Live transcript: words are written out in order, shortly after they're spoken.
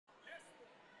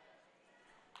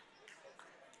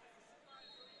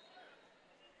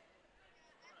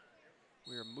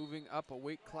moving up a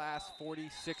weight class,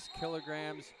 46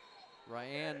 kilograms.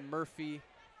 Rianne Murphy,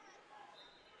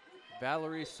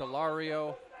 Valarie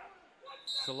Solorio.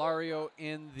 Solorio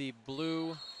in the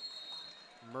blue,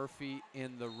 Murphy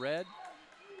in the red.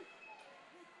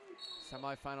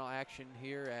 Semifinal action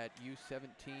here at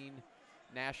U17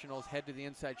 Nationals. Head to the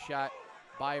inside shot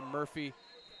by Murphy.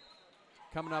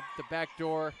 Coming up the back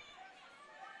door.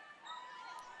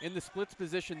 In the splits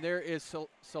position, there is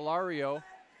Solorio.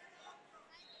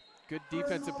 Good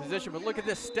defensive position, but look at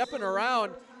this, stepping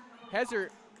around. Has her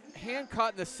hand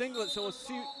caught in the singlet, so we'll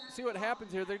see what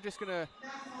happens here. They're just gonna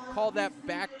call that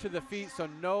back to the feet, so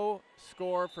no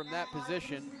score from that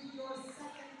position.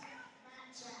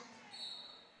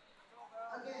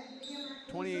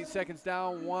 28 seconds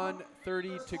down,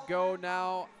 1:30 to go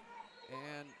now.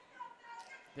 And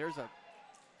there's a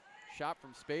shot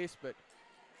from space, but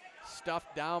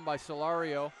stuffed down by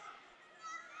Solorio.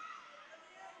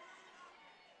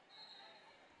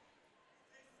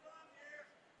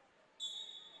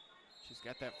 She's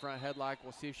got that front headlock.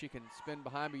 We'll see if she can spin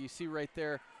behind, but you see right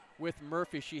there with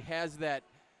Murphy, she has that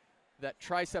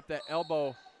tricep, that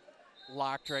elbow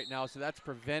locked right now, so that's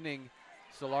preventing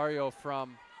Solorio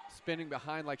from spinning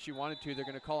behind like she wanted to. They're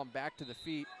gonna call him back to the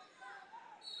feet.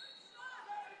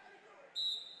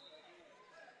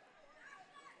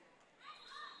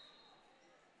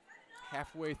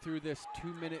 Halfway through this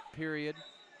 2-minute period.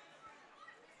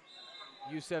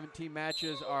 U17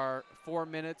 matches are 4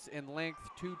 minutes in length,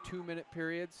 2 2-minute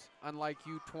periods, unlike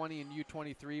U20 and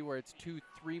U23 where it's 2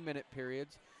 3-minute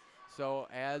periods. So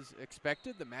as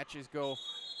expected, the matches go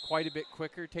quite a bit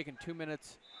quicker, taking 2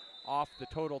 minutes off the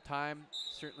total time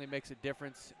certainly makes a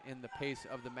difference in the pace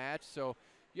of the match. So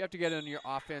you have to get on your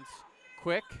offense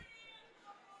quick.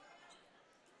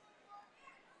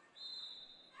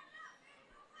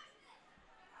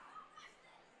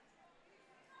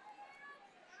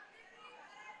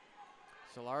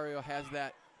 Solorio has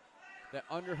that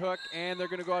underhook, and they're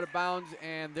gonna go out of bounds,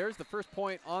 and there's the first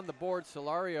point on the board.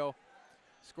 Solorio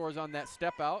scores on that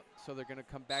step out, so they're gonna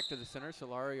come back to the center.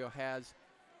 Solorio has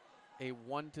a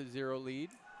 1-0 lead.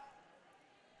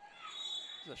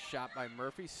 This is a shot by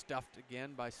Murphy, stuffed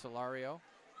again by Solorio.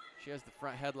 She has the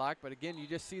front headlock, but again, you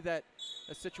just see that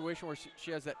a situation where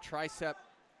she has that tricep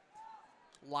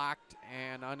locked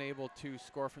and unable to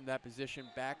score from that position.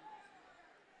 Back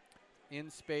in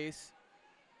space.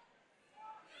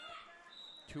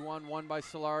 2-on-1 by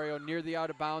Solorio, near the out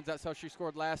of bounds. That's how she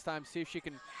scored last time. See if she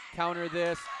can counter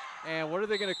this. And what are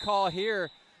they gonna call here?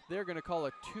 They're gonna call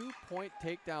a 2-point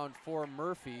takedown for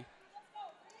Murphy.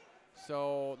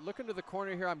 So looking to the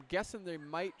corner here, I'm guessing they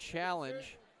might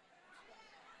challenge.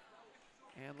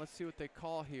 And let's see what they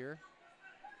call here.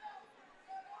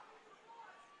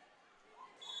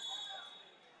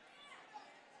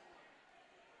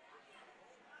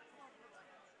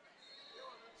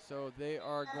 So they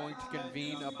are going to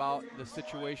convene about the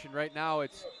situation. Right now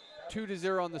it's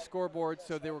 2-0 on the scoreboard,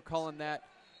 so they were calling that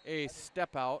a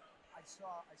step out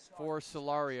for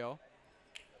Solorio.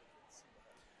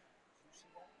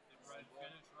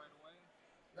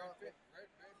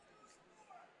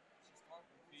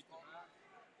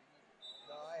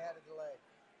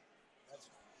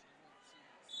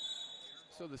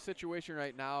 So the situation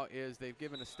right now is they've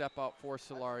given a step out for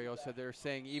Solorio, so they're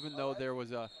saying even though there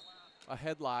was a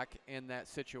headlock in that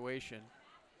situation.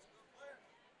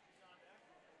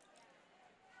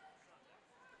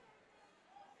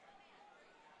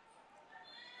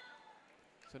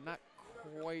 So not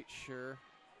quite sure.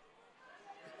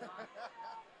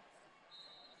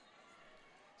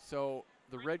 So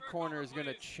the red corner is going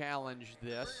to challenge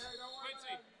this.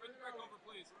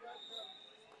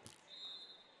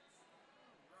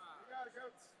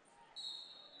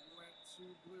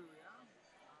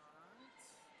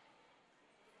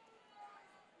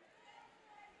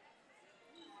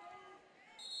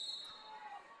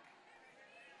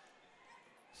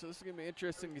 So this is going to be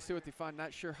interesting to see what they find.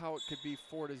 Not sure how it could be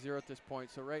 4-0 at this point.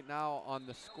 So right now on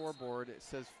the scoreboard it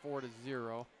says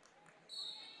 4-0.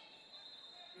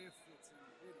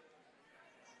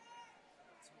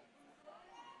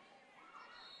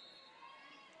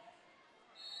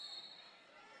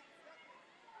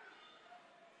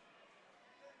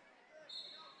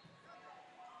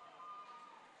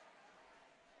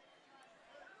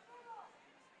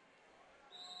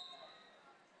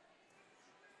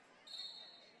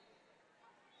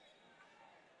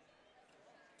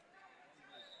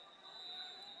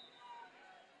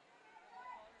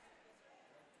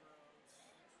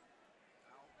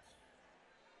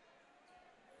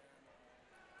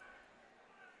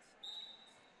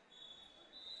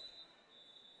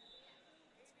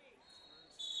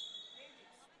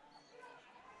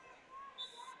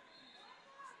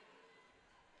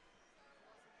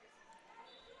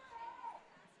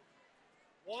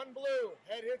 On blue,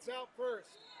 head hits out first.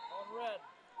 On red.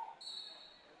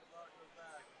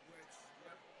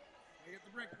 You get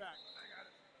the break back. I got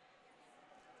it.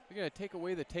 We're going to take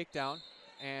away the takedown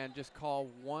and just call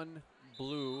 1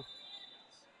 blue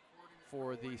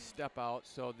for the step out.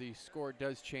 So the score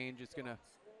does change. It's going to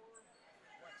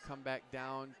come back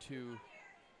down to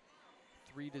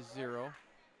 3-0. Yes,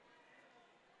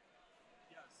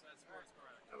 that's where it's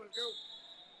correct. Let's go.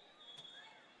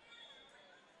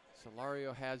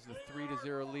 Solorio has the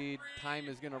 3-0 lead. Time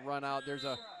is going to run out. There's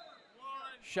a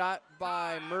shot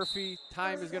by Murphy.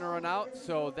 Time is going to run out.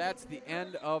 So that's the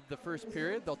end of the first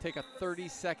period. They'll take a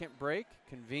 30-second break,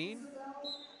 convene,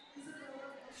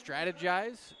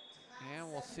 strategize,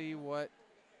 and we'll see what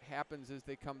happens as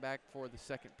they come back for the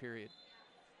second period.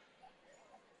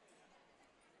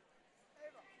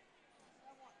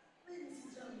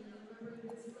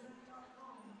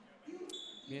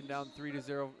 Being down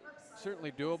 3-0,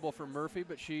 certainly doable for Murphy,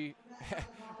 but she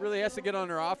really has to get on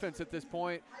her offense at this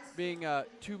point. Being a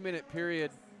 2-minute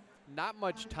period, not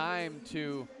much time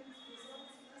to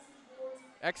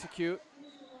execute.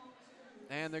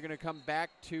 And they're going to come back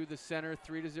to the center,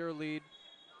 3-0 lead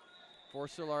for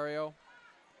Solorio.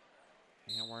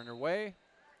 And we're underway.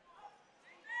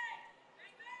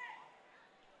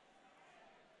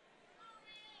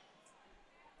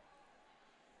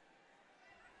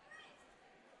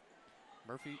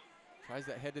 Murphy tries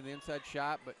that head to the inside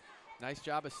shot, but nice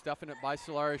job of stuffing it by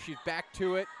Solorio. She's back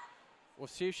to it. We'll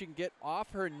see if she can get off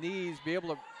her knees, be able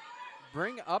to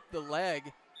bring up the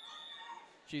leg.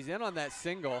 She's in on that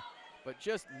single, but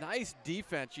just nice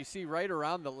defense. You see right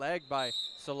around the leg by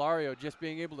Solorio, just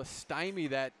being able to stymie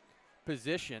that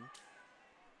position.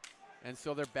 And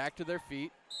so they're back to their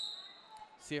feet.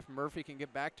 See if Murphy can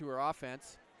get back to her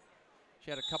offense.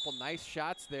 She had a couple nice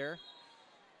shots there.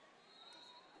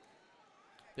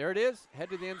 There it is, head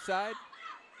to the inside.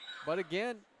 But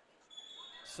again,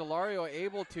 Solorio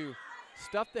able to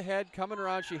stuff the head, coming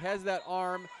around. She has that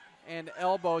arm and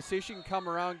elbow. See if she can come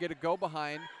around, get a go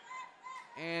behind.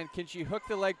 And can she hook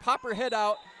the leg, pop her head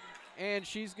out, and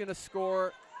she's gonna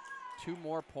score 2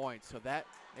 more points. So that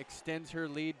extends her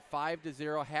lead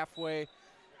 5-0, halfway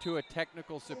to a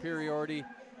technical superiority.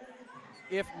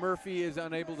 If Murphy is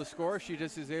unable to score, she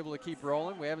just is able to keep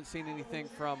rolling. We haven't seen anything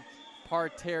from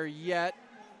Parterre yet.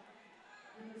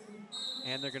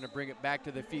 And they're going to bring it back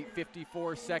to the feet.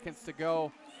 54 seconds to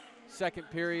go, second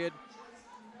period.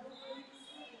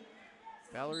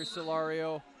 Valarie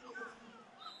Solorio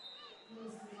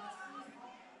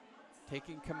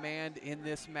taking command in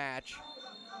this match.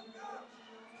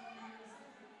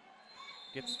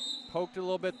 Gets poked a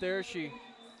little bit there. She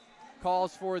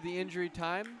calls for the injury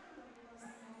time.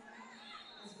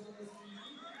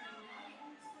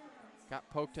 Got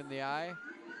poked in the eye.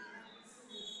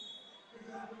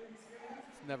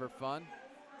 It's never fun.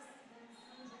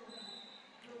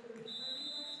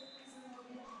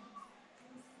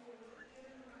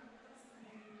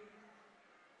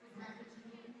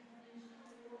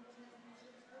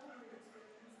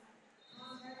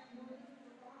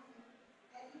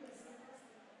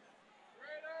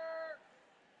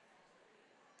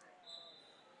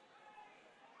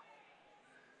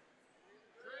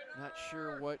 Not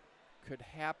sure what could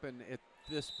happen at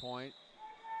this point.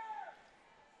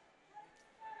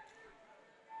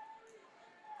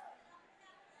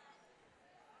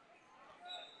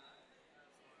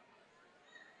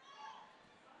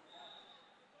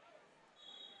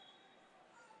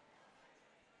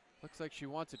 Looks like she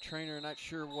wants a trainer. Not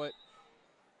sure what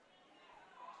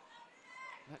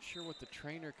the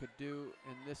trainer could do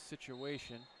in this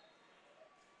situation.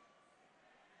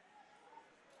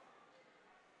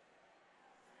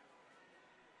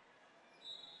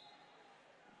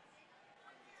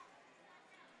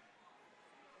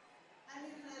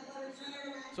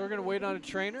 So we're going to wait on a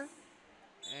trainer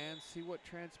and see what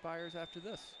transpires after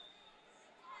this.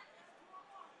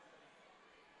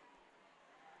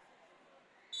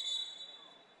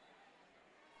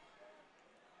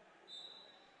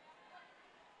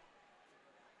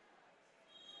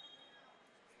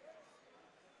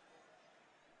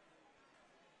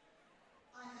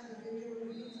 I have a video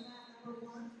review to mat number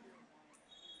 1.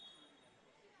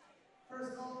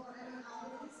 First call for any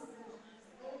obvious submissions.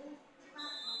 Gold to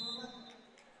mat number 11.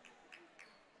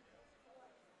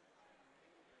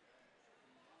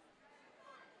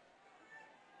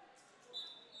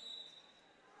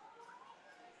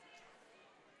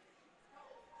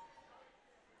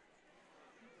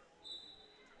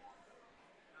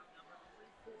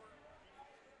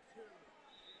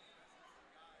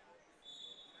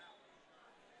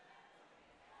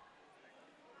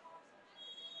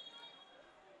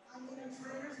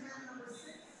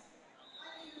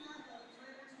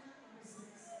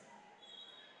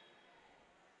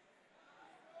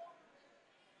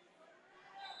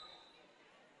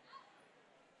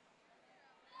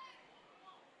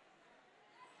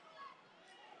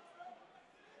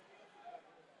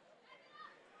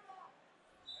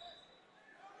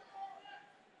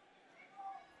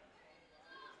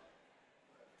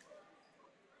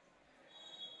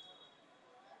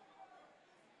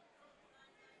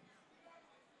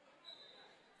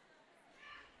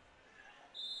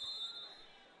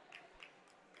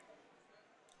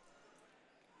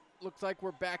 looks like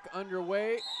we're back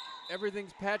underway.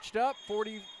 Everything's patched up.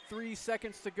 43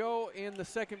 seconds to go in the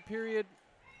second period.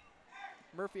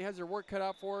 Murphy has her work cut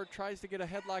out for her. Tries to get a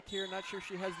headlock here. Not sure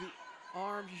she has the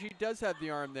arm. She does have the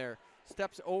arm there.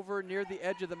 Steps over near the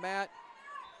edge of the mat.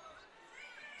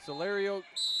 Solorio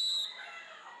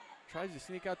tries to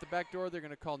sneak out the back door. They're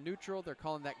going to call neutral. They're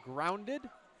calling that grounded.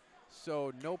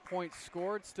 So no points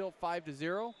scored. Still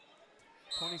 5-0.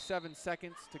 27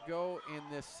 seconds to go in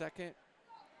this second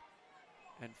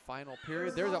and final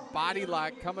period. There's a body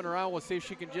lock coming around. We'll see if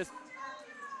she can just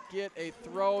get a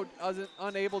throw.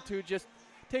 Unable to, just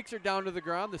takes her down to the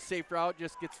ground. The safe route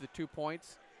just gets the 2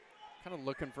 points. Kind of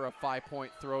looking for a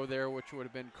 5-point throw there, which would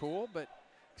have been cool, but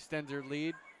extends her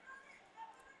lead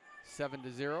 7-0. 4,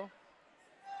 3, 2.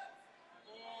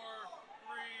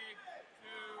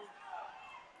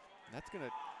 That's going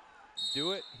to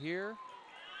do it here.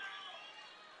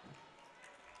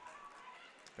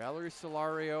 Valarie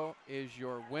Solorio is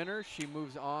your winner. She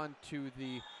moves on to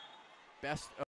the best of